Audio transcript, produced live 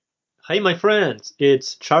Hey, my friends,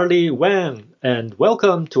 it's Charlie Wang, and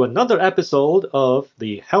welcome to another episode of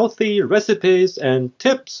the Healthy Recipes and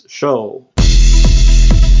Tips Show.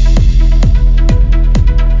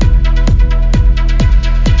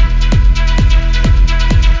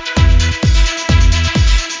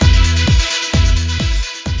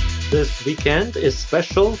 This weekend is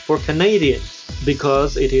special for Canadians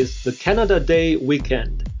because it is the Canada Day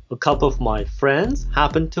weekend. A couple of my friends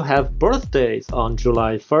happen to have birthdays on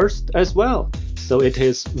July 1st as well, so it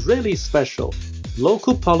is really special.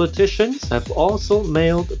 Local politicians have also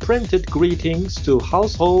mailed printed greetings to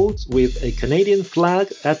households with a Canadian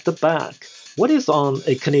flag at the back. What is on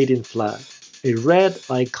a Canadian flag? A red,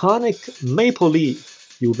 iconic maple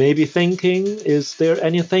leaf. You may be thinking, is there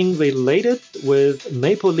anything related with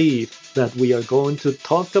maple leaf that we are going to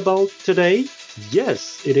talk about today?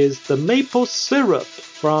 Yes, it is the maple syrup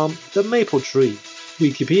from the maple tree.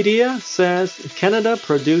 Wikipedia says Canada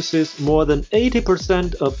produces more than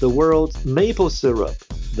 80% of the world's maple syrup.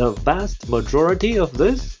 The vast majority of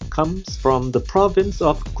this comes from the province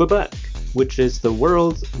of Quebec, which is the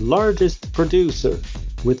world's largest producer,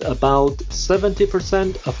 with about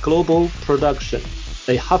 70% of global production.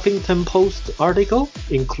 A Huffington Post article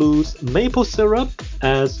includes maple syrup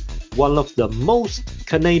as one of the most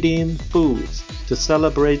Canadian foods. To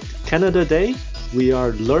celebrate Canada Day, we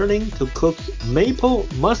are learning to cook maple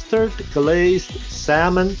mustard glazed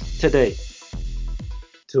salmon today.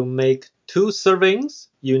 To make 2 servings,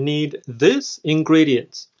 you need these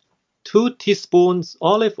ingredients: 2 teaspoons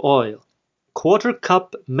olive oil, quarter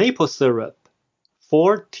cup maple syrup,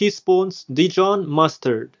 4 teaspoons Dijon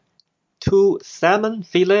mustard, 2 salmon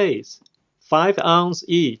fillets, 5 ounce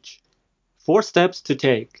each. 4 steps to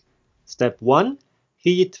take. Step 1.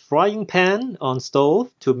 Heat frying pan on stove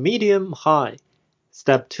to medium-high.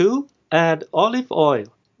 Step 2. Add olive oil.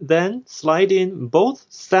 Then slide in both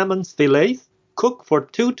salmon fillets. Cook for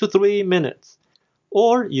 2 to 3 minutes.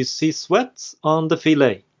 Or you see sweats on the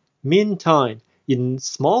fillet. Meantime, in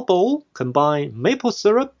small bowl, combine maple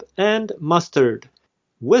syrup and mustard.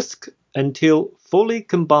 Whisk until fully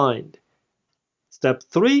combined. Step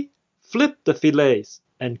 3. Flip the fillets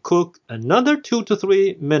and cook another 2 to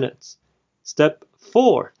 3 minutes. Step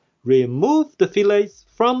 4. Remove the fillets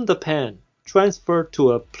from the pan. Transfer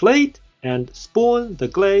to a plate and spoon the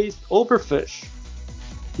glaze over fish.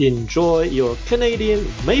 Enjoy your Canadian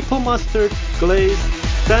maple mustard glazed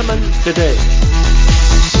salmon today.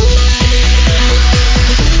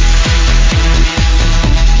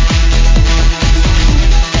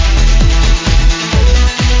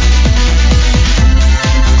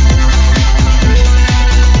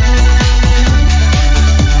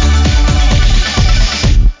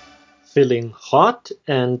 Feeling hot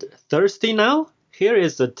and thirsty now? Here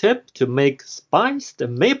is a tip to make spiced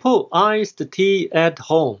maple iced tea at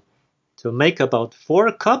home. To make about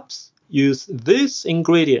 4 cups, use these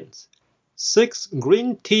ingredients: 6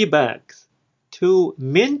 green tea bags, 2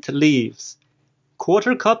 mint leaves,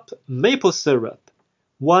 quarter cup maple syrup,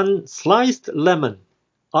 1 sliced lemon,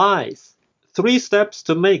 ice. 3 steps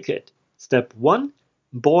to make it. Step 1.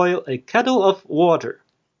 Boil a kettle of water.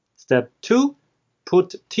 Step 2.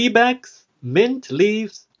 Put tea bags, mint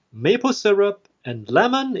leaves, maple syrup, and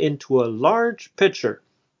lemon into a large pitcher.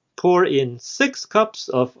 Pour in 6 cups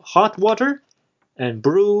of hot water and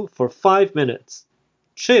brew for 5 minutes.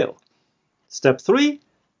 Chill. Step 3.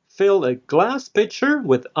 Fill a glass pitcher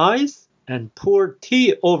with ice and pour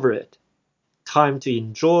tea over it. Time to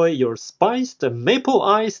enjoy your spiced maple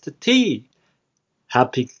iced tea.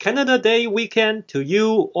 Happy Canada Day weekend to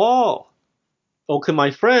you all! Okay,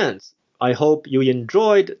 my friends, I hope you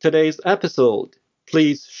enjoyed today's episode.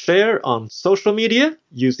 Please share on social media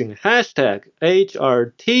using hashtag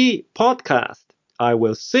HRTpodcast. I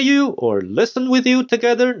will see you or listen with you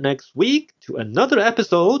together next week to another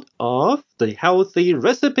episode of the Healthy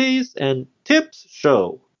Recipes and Tips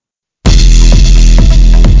Show.